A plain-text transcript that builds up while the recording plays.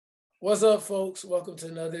What's up, folks? Welcome to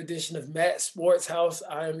another edition of Matt Sports House.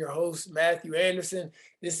 I am your host, Matthew Anderson.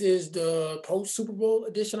 This is the post Super Bowl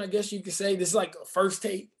edition, I guess you could say. This is like a first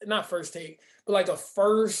take, not first take, but like a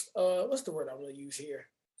first, what's the word I'm going to use here?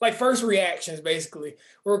 Like first reactions, basically.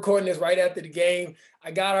 We're recording this right after the game. I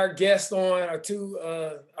got our guests on, our two,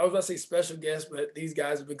 I was about to say special guests, but these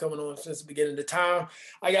guys have been coming on since the beginning of the time.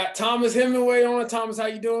 I got Thomas Hemingway on. Thomas, how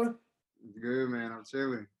you doing? Good, man. I'm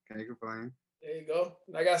chilling. Can't complain. There you go.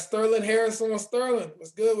 And I got Sterling Harris on. Sterling,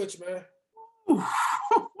 what's good with you, man?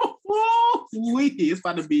 It's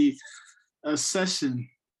about to be a session.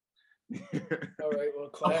 All right, well,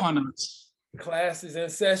 class is in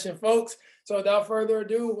session, folks. So without further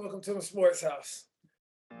ado, welcome to the Sports House.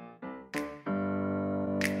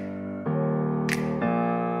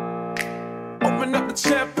 Open up the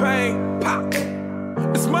champagne, pop.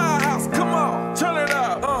 It's my house, come on, turn it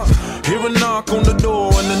up. Hear a knock on the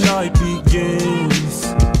door and the night begins.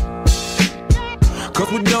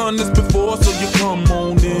 Cause we've done this before, so you come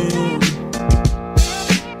on in.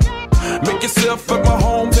 Make yourself at my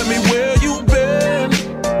home, tell me where you been.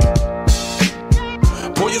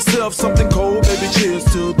 Pour yourself something cold, baby, cheers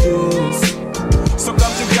to this.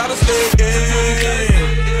 Sometimes you gotta stay in,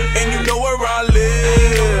 and you know where I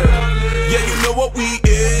live. Yeah, you know what we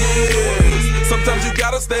is. Sometimes you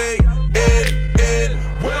gotta stay in.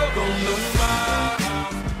 Welcome to my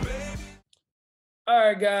house, baby. All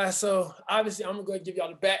right, guys. So obviously, I'm going to give y'all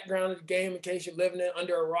the background of the game in case you're living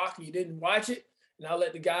under a rock and you didn't watch it. And I'll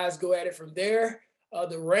let the guys go at it from there.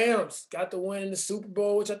 The Rams got the win in the Super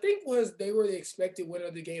Bowl, which I think they were the expected winner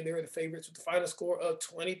of the game. They were the favorites with the final score of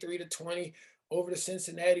 23-20 over the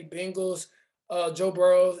Cincinnati Bengals. Joe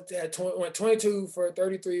Burrow went 22 for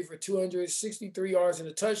 33 for 263 yards and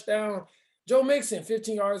a touchdown. Joe Mixon,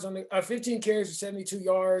 15 carries for 72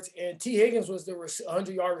 yards, and T. Higgins was the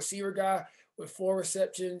 100-yard receiver guy with 4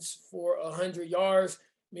 receptions for 100 yards.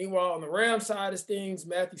 Meanwhile, on the Rams side of things,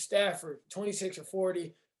 Matthew Stafford, 26 for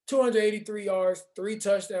 40, 283 yards, 3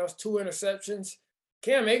 touchdowns, 2 interceptions.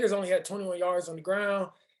 Cam Akers only had 21 yards on the ground,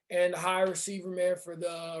 and the high receiver man for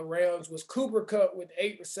the Rams was Cooper Kupp with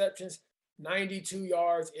 8 receptions, 92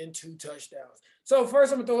 yards, and 2 touchdowns. So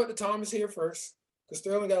first, I'm going to throw it to Thomas here first, because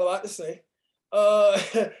Sterling got a lot to say.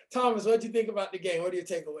 Thomas, what do you think about the game? What are your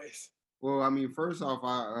takeaways? Well, I mean, first off,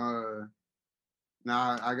 I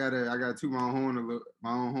gotta toot my own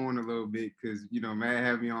horn a little bit because Matt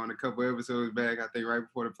had me on a couple episodes back. I think right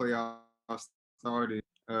before the playoffs started,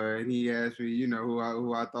 and he asked me,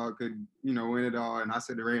 who I thought could win it all, and I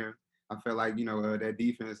said the Rams. I felt like that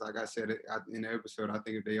defense, like I said in the episode, I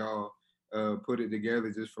think if they all put it together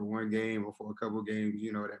just for one game or for a couple games,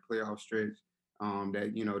 that playoff stretch,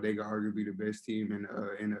 that they could arguably be the best team in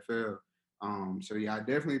the NFL. So yeah, I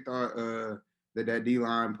definitely thought that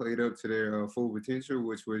D-line played up to their full potential,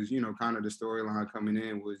 which was kind of the storyline coming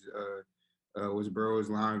in was Burrow's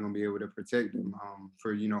line going to be able to protect them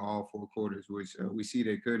for all 4 quarters, which we see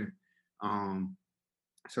they couldn't.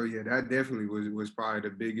 So yeah, that definitely was probably the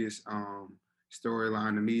biggest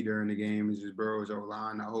storyline to me during the game is just Burrow's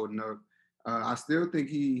O-line not holding up. I still think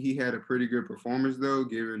he had a pretty good performance though,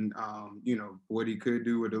 given what he could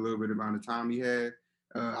do with a little bit amount of time he had.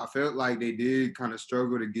 I felt like they did kind of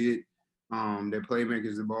struggle to get their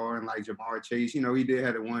playmakers the ball, and like Jamar Chase, he did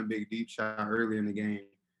have the one big deep shot early in the game,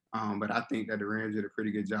 but I think that the Rams did a pretty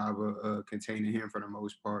good job of containing him for the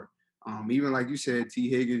most part. Even like you said, T.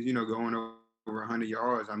 Higgins, going over 100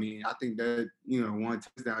 yards. I mean, I think that one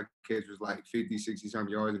touchdown catch was like 50, 60 some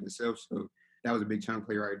yards in itself, so that was a big chunk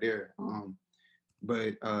play right there.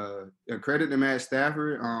 But credit to Matt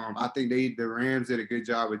Stafford. I think the Rams did a good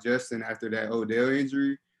job adjusting after that Odell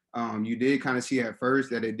injury. You did kind of see at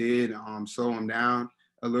first that it did slow them down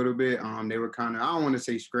a little bit. They were kind of, I don't want to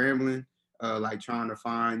say scrambling, like trying to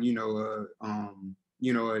find, a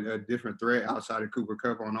different threat outside of Cooper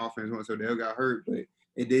Kupp on offense once Odell got hurt. But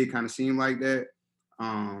it did kind of seem like that.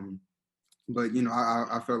 But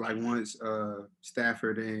I felt like once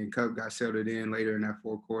Stafford and Kupp got settled in later in that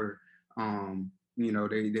 4th quarter,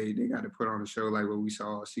 they got to put on a show like what we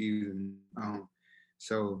saw all season.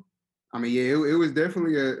 So, I mean, yeah, it was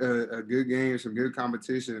definitely a good game, some good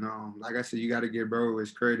competition. Like I said, you got to give Burrow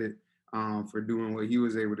his credit for doing what he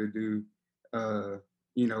was able to do,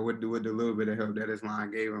 with the little bit of help that his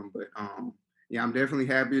line gave him. But, yeah, I'm definitely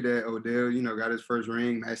happy that Odell, got his first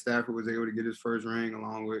ring. Matt Stafford was able to get his first ring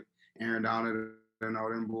along with Aaron Donald and all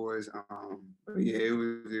them boys. But, yeah, it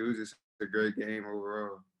was just a great game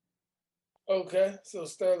overall. Okay, so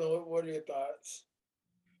Sterling, what are your thoughts?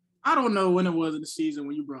 I don't know when it was in the season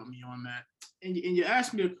when you brought me on that. And you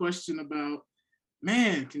asked me a question about,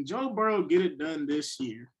 man, can Joe Burrow get it done this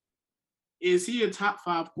year? is he a top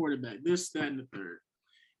 5 quarterback? This, that, and the third.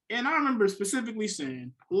 And I remember specifically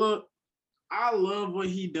saying, look, I love what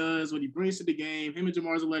he does, what he brings to the game. Him and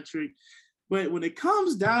Jamar's electric. But when it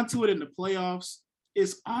comes down to it in the playoffs,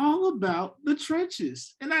 it's all about the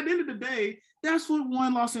trenches. And at the end of the day, that's what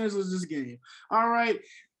won Los Angeles this game. All right.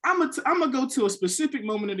 I'm gonna go to a specific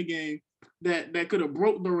moment in the game that could have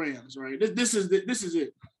broke the Rams, right? This is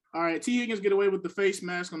it. All right, T. Higgins get away with the face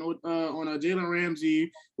mask on Jalen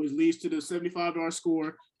Ramsey, which leads to the 75-yard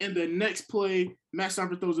score. And the next play, Matt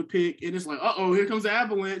Stafford throws a pick, and it's like, uh-oh, here comes the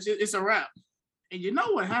avalanche. It's a wrap. And you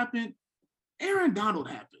know what happened? Aaron Donald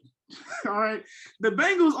happened. All right, the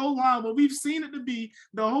Bengals O-line, what we've seen it to be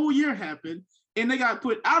the whole year happened, and they got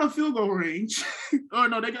put out of field goal range. Or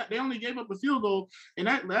no, they only gave up a field goal, and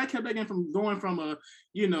that kept that game from going from a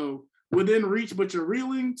within reach, but you're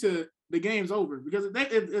reeling to the game's over. Because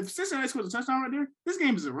if Cincinnati scores a touchdown right there, this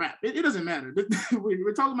game is a wrap. It doesn't matter.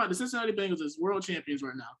 We're talking about the Cincinnati Bengals as world champions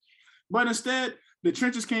right now. But instead, the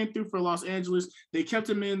trenches came through for Los Angeles. They kept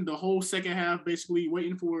them in the whole second half, basically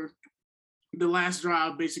waiting for the last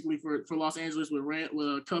drive, basically for Los Angeles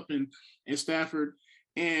with Kupp and Stafford.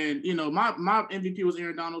 And my MVP was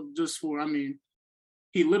Aaron Donald,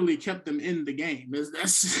 he literally kept them in the game.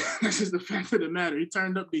 That's just the fact of the matter. He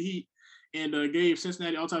turned up the heat and gave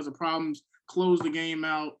Cincinnati all types of problems, closed the game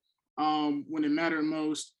out when it mattered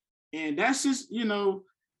most. And that's just,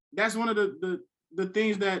 that's one of the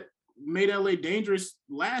things that made LA dangerous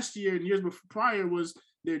last year and years prior was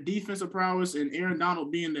their defensive prowess and Aaron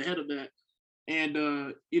Donald being the head of that. And,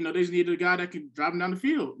 they just needed a guy that could drive them down the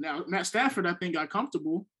field. Now, Matt Stafford, I think, got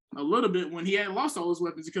comfortable a little bit when he had lost all his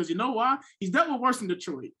weapons because you know why? He's dealt with worse in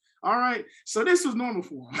Detroit. All right. So this was normal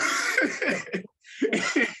for him.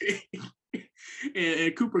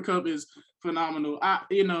 and Cooper Kupp is phenomenal.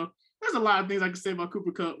 There's a lot of things I can say about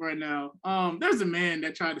Cooper Kupp right now. There's a man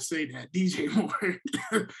that tried to say that DJ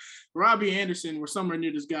Moore, Robbie Anderson were somewhere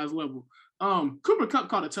near this guy's level. Cooper Kupp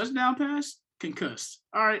caught a touchdown pass, concussed.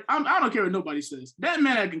 All right, I don't care what nobody says. That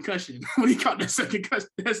man had concussion when he caught that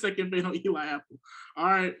second bait on Eli Apple. All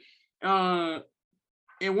right,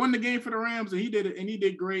 and won the game for the Rams, and he did it, and he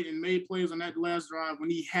did great and made plays on that last drive when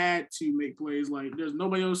he had to make plays. Like there's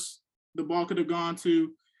nobody else the ball could have gone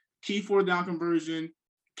to. Key 4th down conversion,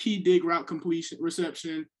 key dig route completion,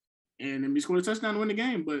 reception, and then we scored a touchdown to win the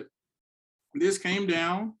game. But this came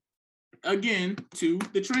down again to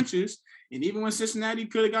the trenches, and even when Cincinnati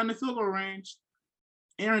could have gotten the field goal range,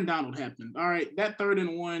 Aaron Donald happened. All right, that 3rd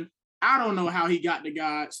and 1. I don't know how he got the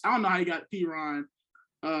guys. I don't know how he got Perine.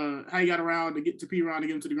 How he got around to get to Perine to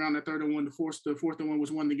get him to the ground. That 3rd and 1, the 4th and 1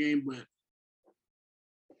 was won the game. But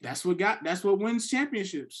that's what wins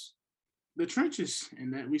championships. The trenches,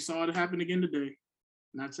 and that we saw it happen again today.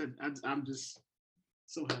 And I'm just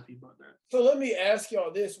so happy about that. So let me ask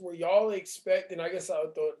y'all this: were y'all expecting? I guess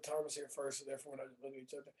I'll throw Thomas here first, so therefore when I look at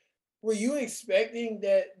each other. Were you expecting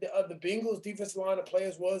that the Bengals defensive line to play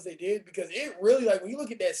as well as they did? Because it really, like, when you look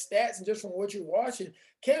at that stats and just from what you're watching,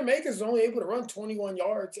 Cam Akers is only able to run 21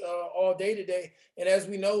 yards all day today. And as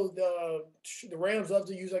we know, the Rams love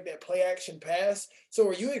to use like that play action pass. So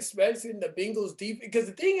were you expecting the Bengals defense? Because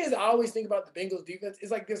the thing is, I always think about the Bengals defense is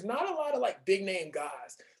like there's not a lot of like big name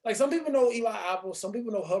guys. Like some people know Eli Apple, some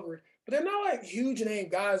people know Hubbard, but they're not like huge name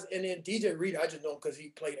guys. And then DJ Reed, I just know because he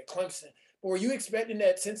played at Clemson. But were you expecting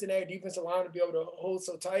that Cincinnati defensive line to be able to hold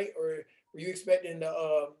so tight, or were you expecting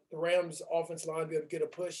the Rams offensive line to be able to get a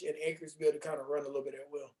push and Akers to be able to kind of run a little bit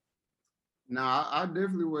at will? No, I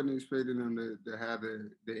definitely wasn't expecting them to have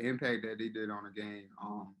the impact that they did on the game.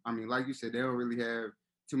 Like you said, they don't really have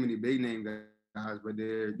too many big name guys, but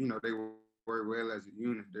they work well as a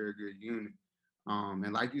unit. They're a good unit.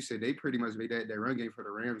 And like you said, they pretty much made that run game for the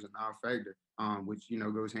Rams a non-factor, which,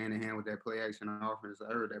 goes hand in hand with that play action offense,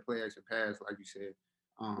 or that play action pass, like you said.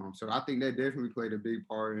 So I think that definitely played a big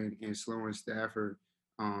part in slowing Stafford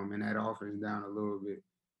and that offense down a little bit,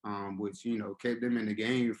 which, kept them in the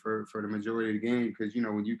game for the majority of the game. Because,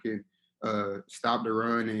 when you can stop the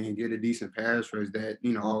run and get a decent pass rush, that,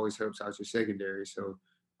 always helps out your secondary. So,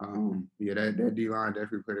 that D-line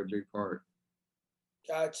definitely played a big part.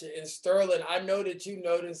 Gotcha. And Sterling, I know that you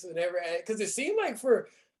noticed whenever, because it seemed like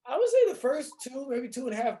I would say the first 2, maybe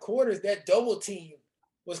 2.5 quarters, that double team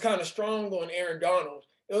was kind of strong on Aaron Donald.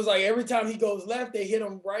 It was like every time he goes left, they hit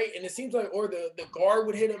him right. And it seems like, or the guard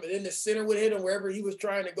would hit him and then the center would hit him wherever he was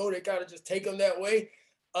trying to go. They kind of just take him that way.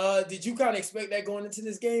 Did you kind of expect that going into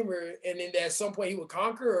this game? And then at some point he would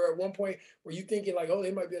conquer, or at one point were you thinking like, oh,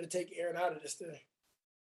 they might be able to take Aaron out of this thing?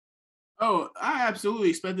 Oh, I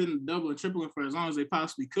absolutely expected them to double and triple him for as long as they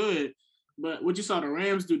possibly could. But what you saw the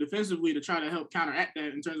Rams do defensively to try to help counteract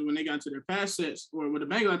that in terms of when they got into their pass sets, or when the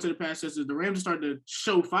Bengals got into their pass sets, is the Rams started to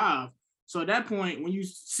show 5. So at that point, when you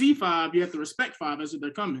see 5, you have to respect 5 as if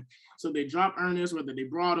they're coming. So they drop Ernest, whether they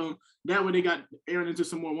brought him. That way they got Aaron into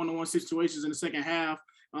some more one-on-one situations in the second half,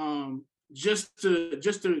 just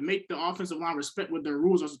to make the offensive line respect what their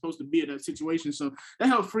rules are supposed to be at that situation. So that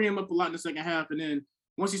helped free him up a lot in the second half. And then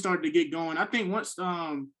once he started to get going, I think once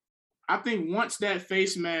that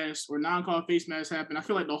face mask or non-call face mask happened, I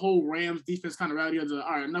feel like the whole Rams defense kind of rallied together.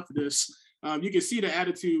 All right, enough of this. You can see the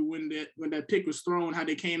attitude when that pick was thrown, how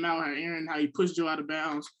they came out, how he pushed Joe out of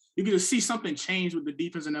bounds. You can just see something change with the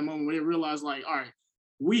defense in that moment where they realized, like, all right,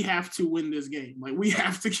 we have to win this game. Like, we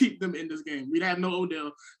have to keep them in this game. We'd have no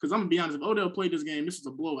Odell, because I'm going to be honest, if Odell played this game, this is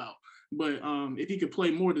a blowout. But if he could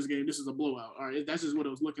play more this game, this is a blowout. All right, that's just what it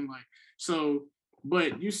was looking like. So,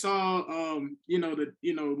 but you saw,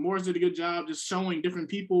 Morris did a good job just showing different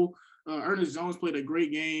people. Ernest Jones played a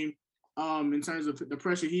great game in terms of the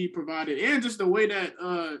pressure he provided, and just the way that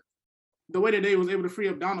they was able to free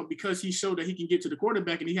up Donald, because he showed that he can get to the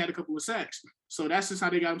quarterback, and he had a couple of sacks. So that's just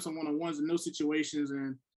how they got him some one-on-ones in those situations.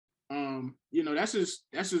 And that's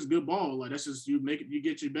just good ball. Like, that's just you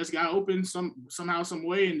get your best guy open somehow, some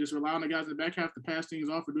way, and just rely on the guys in the back half to pass things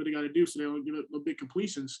off or do what they got to do so they don't give up no big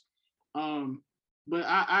completions. But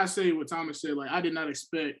I say what Thomas said. Like, I did not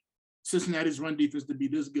expect Cincinnati's run defense to be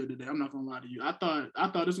this good today. I'm not gonna lie to you. I thought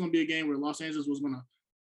this was gonna be a game where Los Angeles was gonna,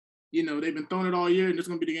 they've been throwing it all year, and this is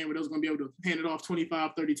gonna be the game where they was gonna be able to hand it off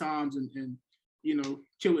 25, 30 times and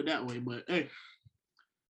kill it that way. But hey,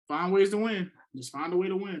 find ways to win. Just find a way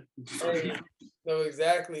to win. Hey, no,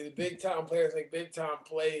 exactly. The big time players make big time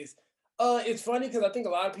plays. It's funny because I think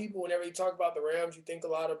a lot of people, whenever you talk about the Rams, you think a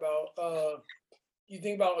lot about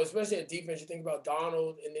especially at defense, you think about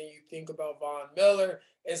Donald, and then you think about Von Miller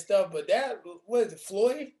and stuff. But what is it,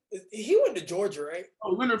 Floyd? He went to Georgia, right?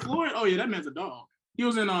 Oh, Leonard Floyd? Oh yeah, that man's a dog. He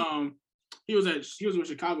was with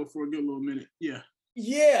Chicago for a good little minute. Yeah.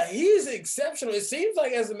 Yeah, he's exceptional. It seems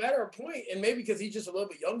like, as a matter of point, and maybe because he's just a little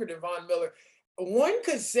bit younger than Von Miller, one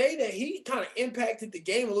could say that he kind of impacted the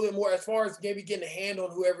game a little bit more as far as maybe getting a hand on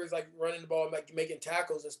whoever's like running the ball, making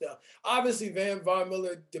tackles and stuff. Obviously, Von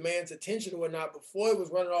Miller demands attention and whatnot, but Floyd was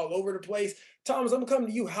running all over the place. Thomas, I'm coming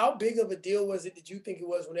to you. How big of a deal was it that you think it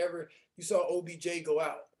was whenever you saw OBJ go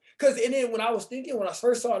out? Because then when I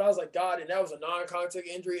first saw it, I was like, God, and that was a non-contact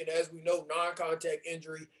injury. And as we know, non-contact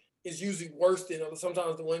injury is usually worse than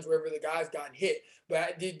sometimes the ones wherever the guy's gotten hit.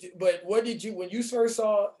 But what did you, when you first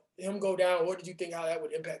saw him go down, what did you think how that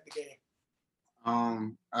would impact the game?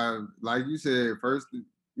 Like you said, first,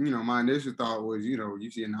 my initial thought was,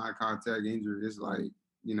 you see a non-contact injury, it's like,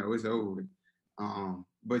 it's over with.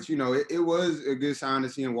 But it was a good sign to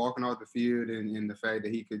see him walking off the field and the fact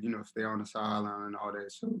that he could, stay on the sideline and all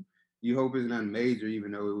that. So you hope it's nothing major,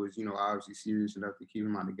 even though it was, obviously serious enough to keep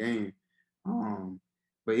him out of the game.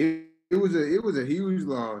 But it was a huge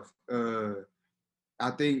loss.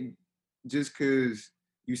 I think just because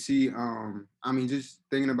you see, just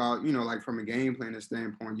thinking about, like from a game planning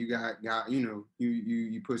standpoint, you got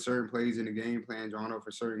you put certain plays in the game plan, drawn up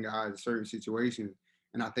for certain guys in certain situations.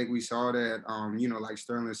 And I think we saw that, like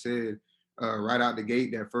Sterling said, right out the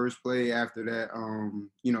gate, that first play after that,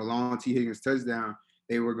 long T. Higgins touchdown,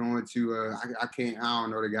 they were going to, I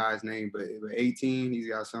don't know the guy's name, but 18, he's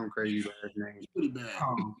got some crazy last name. Pretty bad.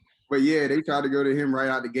 But yeah, they tried to go to him right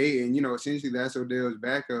out the gate, and essentially that's Odell's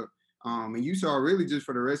backup. And you saw really just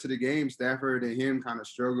for the rest of the game, Stafford and him kind of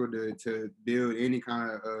struggled to build any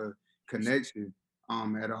kind of connection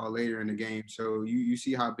at all later in the game. So you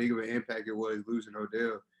see how big of an impact it was losing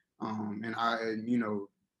Odell.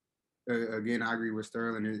 Again, I agree with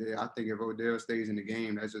Sterling. I think if Odell stays in the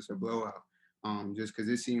game, that's just a blowout. Just because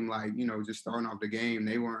it seemed like, just starting off the game,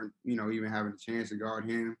 they weren't, even having a chance to guard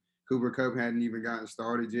him. Cooper Kupp hadn't even gotten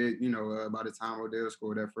started yet, by the time Odell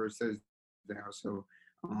scored that first touchdown. So,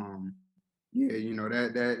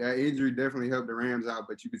 that injury definitely helped the Rams out,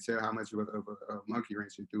 but you could tell how much of a monkey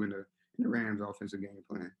wrench it threw in the Rams' offensive game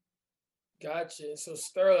plan. Gotcha. So,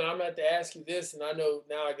 Sterling, I'm going to have to ask you this, and I know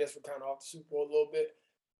now I guess we're kind of off the Super Bowl a little bit.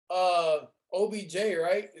 OBJ,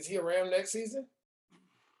 right? Is he a Ram next season?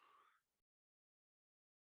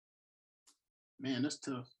 Man, that's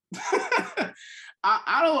tough. Because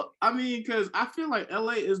I feel like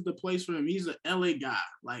LA is the place for him. He's an LA guy.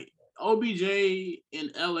 Like, OBJ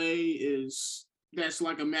in LA that's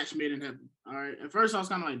like a match made in heaven. All right. At first I was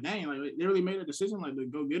kind of like, dang, like they really made a decision like to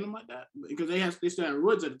go get him like that, because they still had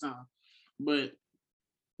Woods at the time. But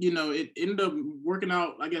it ended up working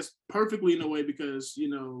out, I guess, perfectly in a way, because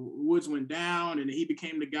Woods went down and he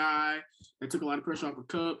became the guy that took a lot of pressure off of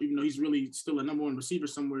Kupp, even though he's really still a number one receiver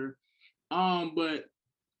somewhere. But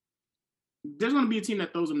there's going to be a team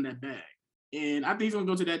that throws him that bag. And I think he's going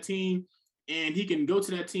to go to that team, and he can go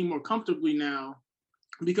to that team more comfortably now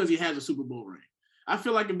because he has a Super Bowl ring. I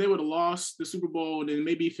feel like if they would have lost the Super Bowl, then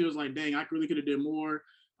maybe he feels like, dang, I really could have did more.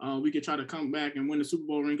 We could try to come back and win the Super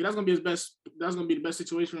Bowl ring. Because that's going to be his best. That's going to be the best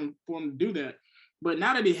situation for him to do that. But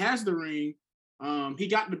now that he has the ring, he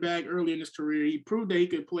got the bag early in his career. He proved that he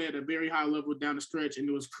could play at a very high level down the stretch, and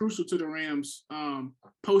it was crucial to the Rams'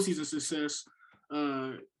 postseason success.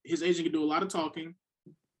 His agent can do a lot of talking,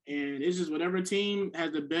 and it's just whatever team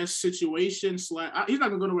has the best situation. He's not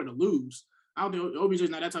gonna go nowhere to lose. I don't think OBJ's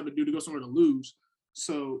not that type of dude to go somewhere to lose.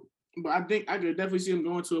 So, but I think I could definitely see him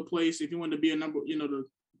going to a place if he wanted to be a number,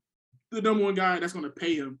 the number one guy that's gonna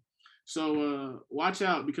pay him. So watch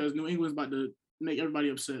out because New England's about to make everybody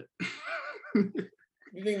upset. You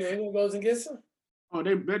think New England goes and gets him? Oh,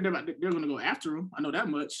 they're going to go after him. I know that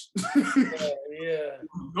much. Yeah.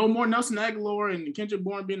 No more Nelson Aguilar and Kendrick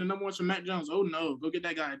Bourne being the number one for Mac Jones. Oh no, go get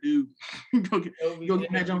that guy a dude. go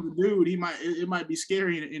get Mac Jones a dude. It might be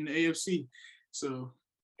scary in the AFC. So.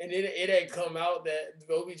 And it had come out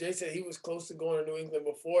that OBJ said he was close to going to New England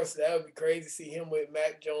before, so that would be crazy to see him with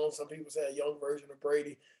Mac Jones. Some people say a young version of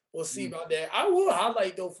Brady. We'll see about that. I will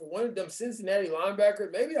highlight, though, for one of them Cincinnati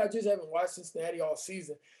linebackers, maybe I just haven't watched Cincinnati all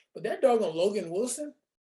season, but that doggone Logan Wilson,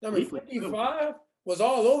 number 55, was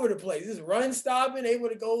all over the place. Just run stopping, able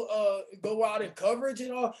to go out in coverage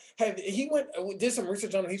and all. Did some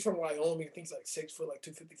research on him. He's from Wyoming. I think he's like 6 foot, like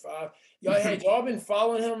 255. Y'all been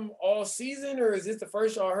following him all season, or is this the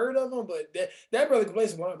first y'all heard of him? But that brother can play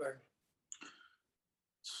some linebacker.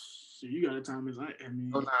 So you got a time as I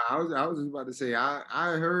mean. Oh, nah, I was just about to say I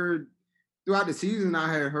heard throughout the season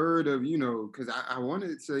I had heard of because I wanted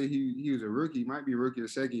to say he was a rookie, he might be a rookie or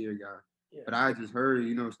second year guy, but I just heard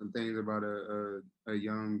some things about a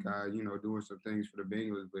young guy doing some things for the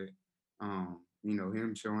Bengals, but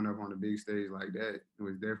him showing up on the big stage like that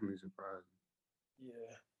was definitely surprising.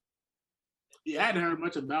 Yeah, I hadn't heard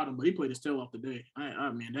much about him, but he played his tail off today. I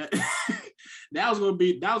mean that that was gonna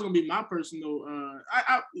be my personal.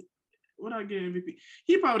 What did I get MVP?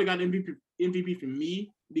 He probably got MVP for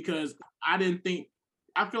me because I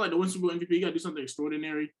feel like the win Super Bowl MVP, you got to do something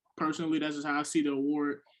extraordinary. Personally, that's just how I see the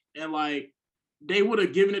award. And they would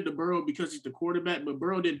have given it to Burrow because he's the quarterback, but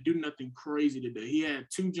Burrow didn't do nothing crazy today. He had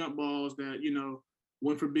 2 jump balls that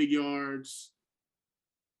went for big yards.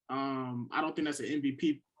 I don't think that's an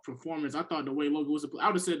MVP performance. I thought the way Logan was, I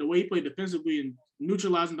would have said the way he played defensively and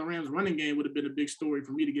neutralizing the Rams running game would have been a big story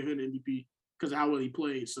for me to give him the MVP because of how well he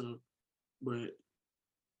played. So. But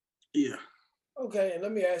yeah. Okay, and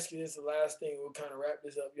let me ask you this, the last thing, we'll kind of wrap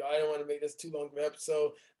this up, y'all. I don't want to make this too long of an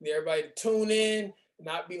episode. Need everybody to tune in,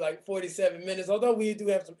 not be like 47 minutes, although we do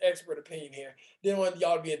have some expert opinion here. Didn't want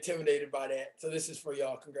y'all to be intimidated by that. So this is for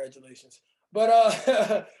y'all. Congratulations. But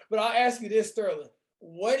but I'll ask you this, Sterling.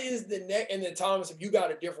 What is the next, and then Thomas, if you got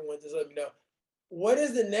a different one, just let me know. What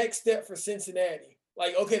is the next step for Cincinnati?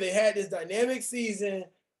 Okay, they had this dynamic season,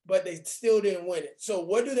 but they still didn't win it. So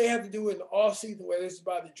what do they have to do in the offseason, whether it's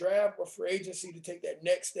by the draft or free agency, to take that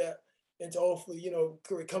next step into hopefully,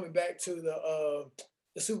 coming back to the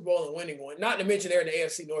Super Bowl and winning one? Not to mention they're in the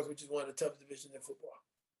AFC North, which is one of the toughest divisions in football.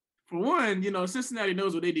 For one, Cincinnati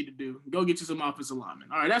knows what they need to do. Go get you some offensive linemen.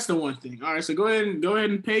 All right, that's the one thing. All right, so go ahead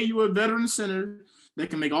and pay you a veteran center that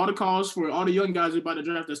can make all the calls for all the young guys about the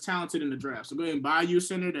draft that's talented in the draft. So go ahead and buy you a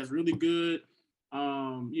center that's really good.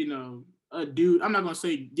 A dude, I'm not going to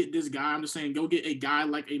say get this guy. I'm just saying go get a guy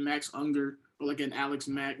like a Max Unger or like an Alex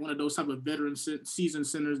Mack, one of those type of veteran seasoned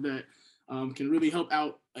centers that can really help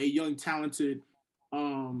out a young, talented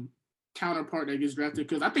counterpart that gets drafted.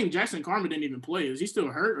 Because I think Jackson Carman didn't even play. Is he still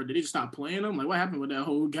hurt or did he just stop playing him? Like, what happened with that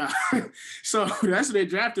whole guy? So that's what they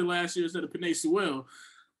drafted last year instead of Penei Sewell.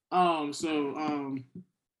 Go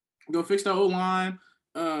fix the O-line.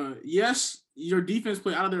 Yes, your defense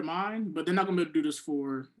played out of their mind, but they're not going to be able to do this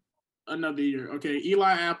for another year. Okay,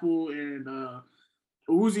 Eli Apple and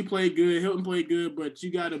Uzi played good, Hilton played good, but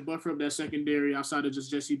you got to buffer up that secondary outside of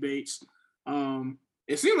just Jesse Bates.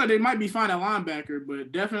 It seems like they might be fine at linebacker,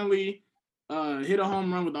 but definitely hit a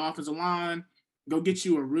home run with the offensive line. Go get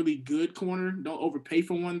you a really good corner. Don't overpay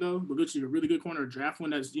for one though, but get you a really good corner, draft one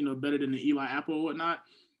that's better than the Eli Apple or whatnot,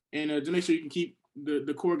 and to make sure you can keep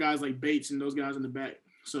the core guys like Bates and those guys in the back.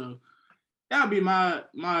 So that would be my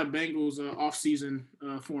Bengals off-season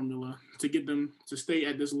formula to get them to stay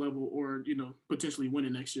at this level or, potentially win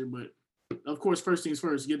it next year. But, of course, first things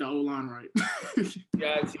first, get the O-line right.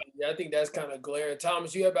 Yeah, I think that's kind of glaring.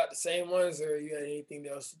 Thomas, you had about the same ones, or you had anything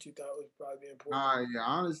else that you thought would probably be important? Yeah,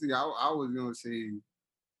 honestly, I was going to say,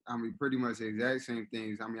 pretty much the exact same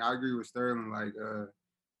things. I agree with Sterling.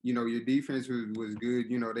 you know, your defense was good.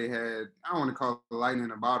 You know, they had, I don't want to call it lightning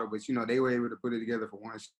in a bottle, but, you know, they were able to put it together for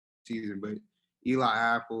one season. But Eli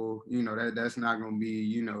Apple, you know, that's not going to be,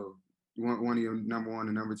 you know, one of your number one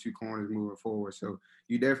and number two corners moving forward. So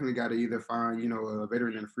you definitely got to either find, you know, a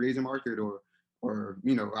veteran in the free agent market or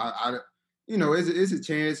you know, you know, it's a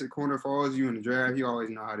chance a corner falls you in the draft. You always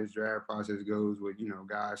know how this draft process goes with, you know,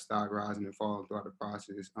 guys stock rising and falling throughout the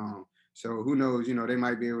process. So who knows, you know, they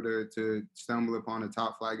might be able to stumble upon a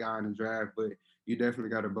top flight guy in the draft, but you definitely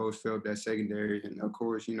got to bolster up that secondary. And of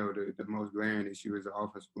course, you know, the most glaring issue is the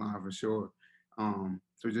offensive line for sure.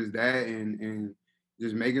 So just that and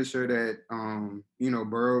just making sure that, you know,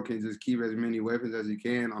 Burrow can just keep as many weapons as he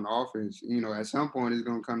can on offense. You know, at some point it's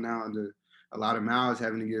going to come down to a lot of mouths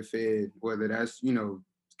having to get fed, whether that's, you know,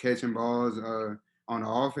 catching balls on the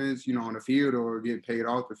offense, you know, on the field or get paid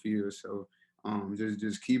off the field. So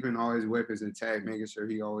just keeping all his weapons intact, making sure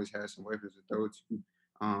he always has some weapons to throw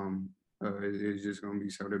to, is just going to be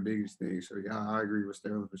some of the biggest things. So, yeah, I agree with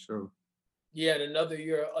Sterling for sure. Yeah, and another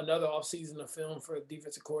year, another offseason of film for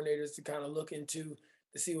defensive coordinators to kind of look into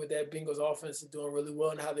to see what that Bengals offense is doing really well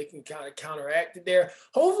and how they can kind of counteract it there.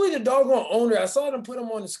 Hopefully the doggone owner, I saw them put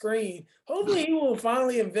him on the screen. Hopefully he will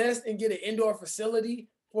finally invest and get an indoor facility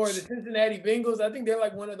for the Cincinnati Bengals. I think they're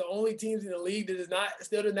like one of the only teams in the league that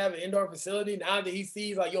still doesn't have an indoor facility. Now that he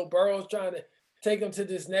sees like, yo, Burrow's trying to take them to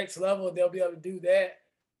this next level, they'll be able to do that.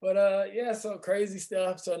 But yeah, so crazy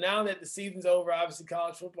stuff. So now that the season's over, obviously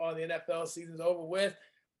college football, the NFL season's over with.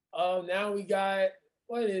 Now we got,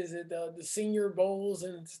 what is it, the Senior Bowls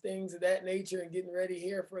and things of that nature and getting ready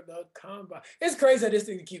here for the combine. It's crazy how this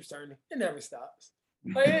thing keeps turning. It never stops.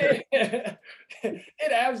 Like, it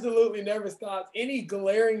absolutely never stops. Any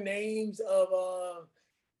glaring names of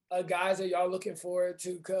guys that y'all looking forward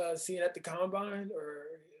to seeing at the combine, or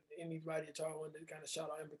anybody that y'all wanted to kind of shout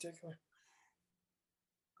out in particular?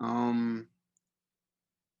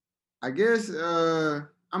 I guess,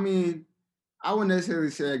 I mean, I wouldn't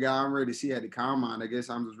necessarily say a guy I'm ready to see at the combine. I guess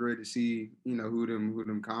I'm just ready to see, you know, who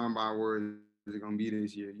them combine warriors are going to be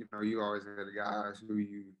this year. You know, you always have the guys who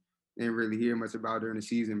you didn't really hear much about during the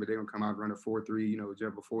season, but they're going to come out, run a 4.3, you know,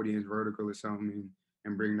 jump a 40-inch vertical or something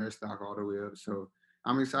and bring their stock all the way up. So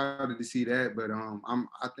I'm excited to see that, but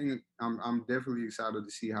I think I'm definitely excited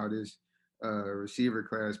to see how this receiver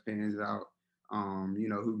class pans out. You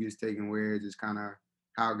know, who gets taken where, just kind of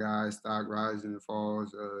how guys stock rises and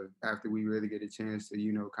falls after we really get a chance to,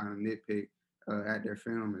 you know, kind of nitpick at their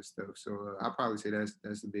film and stuff. So I'll probably say that's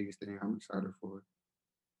the biggest thing I'm excited for.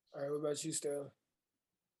 All right, what about you, Sterling?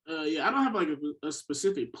 Yeah, I don't have like a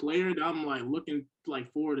specific player that I'm like looking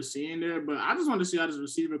like forward to seeing there, but I just want to see how this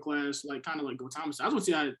receiver class like kind of like go Thomas. I just want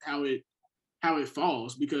to see how it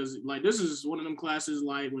falls, because like this is one of them classes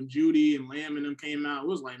like when Judy and Lamb and them came out, it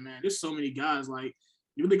was like, man, there's so many guys, like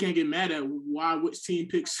you really can't get mad at which team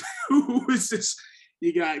picks who is this.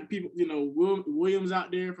 You got people, you know, Williams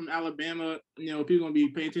out there from Alabama. You know, people gonna be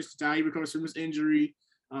paying attention to how he recovers from his injury.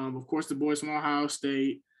 Of course, the boys from Ohio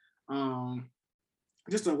State.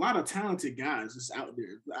 Just a lot of talented guys just out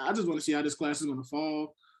there. I just want to see how this class is going to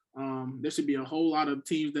fall. There should be a whole lot of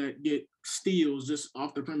teams that get steals just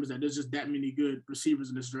off the premise that there's just that many good receivers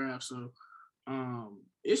in this draft. So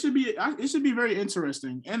it should be very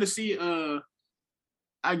interesting, and to see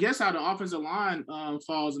I guess how the offensive line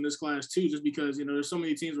falls in this class too, just because, you know, there's so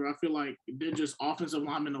many teams where I feel like they're just offensive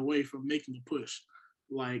linemen away from making a push.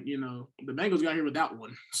 Like, you know, the Bengals got here without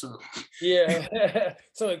one. So yeah,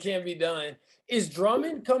 so it can't be done. Is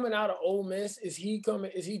Drummond coming out of Ole Miss? Is he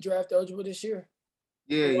draft eligible this year?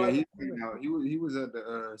 Yeah, he was at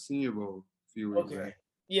the Senior Bowl a few weeks back.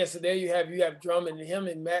 Yeah, so there you have Drummond, and him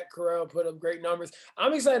and Matt Corral put up great numbers.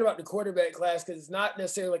 I'm excited about the quarterback class because it's not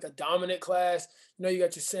necessarily like a dominant class. You know, you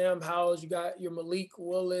got your Sam Howells, you got your Malik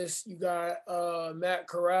Willis, you got Matt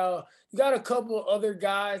Corral. You got a couple other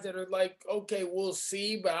guys that are like, okay, we'll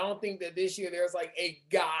see, but I don't think that this year there's like a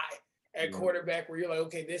guy at quarterback where you're like,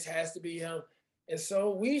 okay, this has to be him. And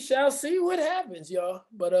so we shall see what happens, y'all.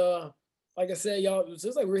 But like I said, y'all, it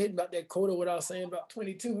looks like we're hitting about that quota without saying about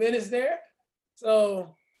 22 minutes there.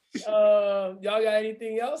 So y'all got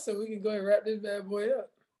anything else, so we can go ahead and wrap this bad boy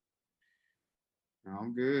up?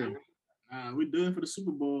 I'm good. We're done for the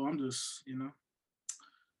Super Bowl. I'm just, you know,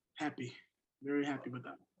 happy, very happy with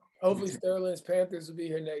that. Hopefully Sterling's Panthers will be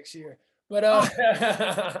here next year. But hey,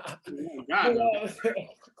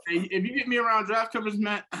 if you get me around draft covers,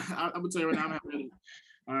 Matt, I'm gonna tell you right now, I'm happy.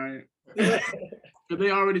 All right. Because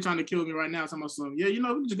they already trying to kill me right now. Talking about something. Yeah, you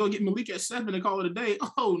know, we just go get Malik at 7 and call it a day.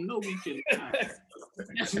 Oh no, we cannot.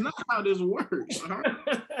 That's not how this works.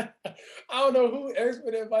 I don't know who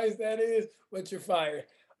expert advice that is, but you're fired.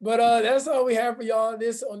 But that's all we have for y'all on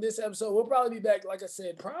this episode. We'll probably be back, like I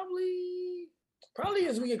said, probably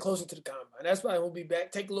as we get closer to the combine. That's why we'll be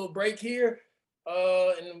back. Take a little break here.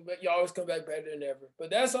 But you always come back better than ever. But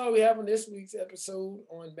that's all we have on this week's episode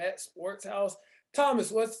on Matt Sports House.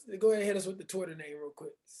 Thomas, go ahead and hit us with the Twitter name real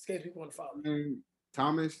quick, in case people want to follow.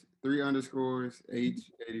 Thomas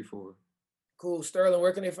 3_H84. Cool. Sterling,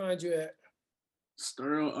 where can they find you at?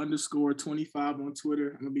 Sterl_25 on Twitter.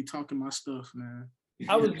 I'm gonna be talking my stuff, man.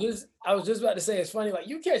 I was just about to say, it's funny, like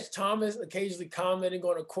you catch Thomas occasionally commenting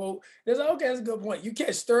on a quote. There's like, okay, that's a good point. You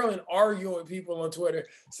catch Sterling arguing with people on Twitter.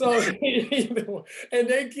 So and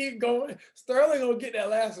they keep going. Sterling gonna get that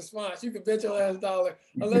last response. You can bet your last dollar.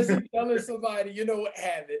 Unless you're telling somebody, you know what,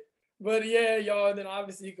 have it. But yeah, y'all, and then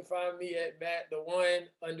obviously you can find me at Matt_.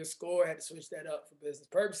 I had to switch that up for business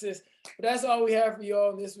purposes. But that's all we have for y'all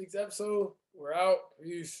in this week's episode. We're out.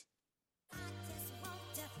 Peace.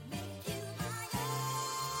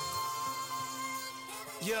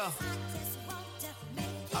 Yeah,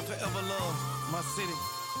 I forever love my city.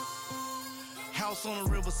 House on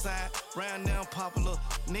the riverside, round down popular.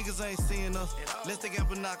 Niggas ain't seeing us, unless they got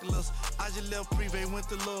binoculars. I just left Privé, went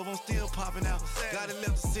to Love, I'm still popping out. Got it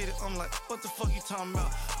left the city, I'm like, what the fuck you talking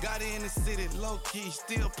about? Got it in the city, low key,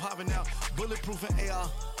 still popping out. Bulletproof and AR,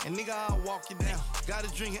 and nigga, I'll walk you down. Got a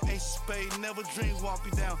drink and Ace of Spade, never drink, walk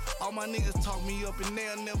me down. All my niggas talk me up and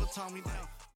they'll never talk me down.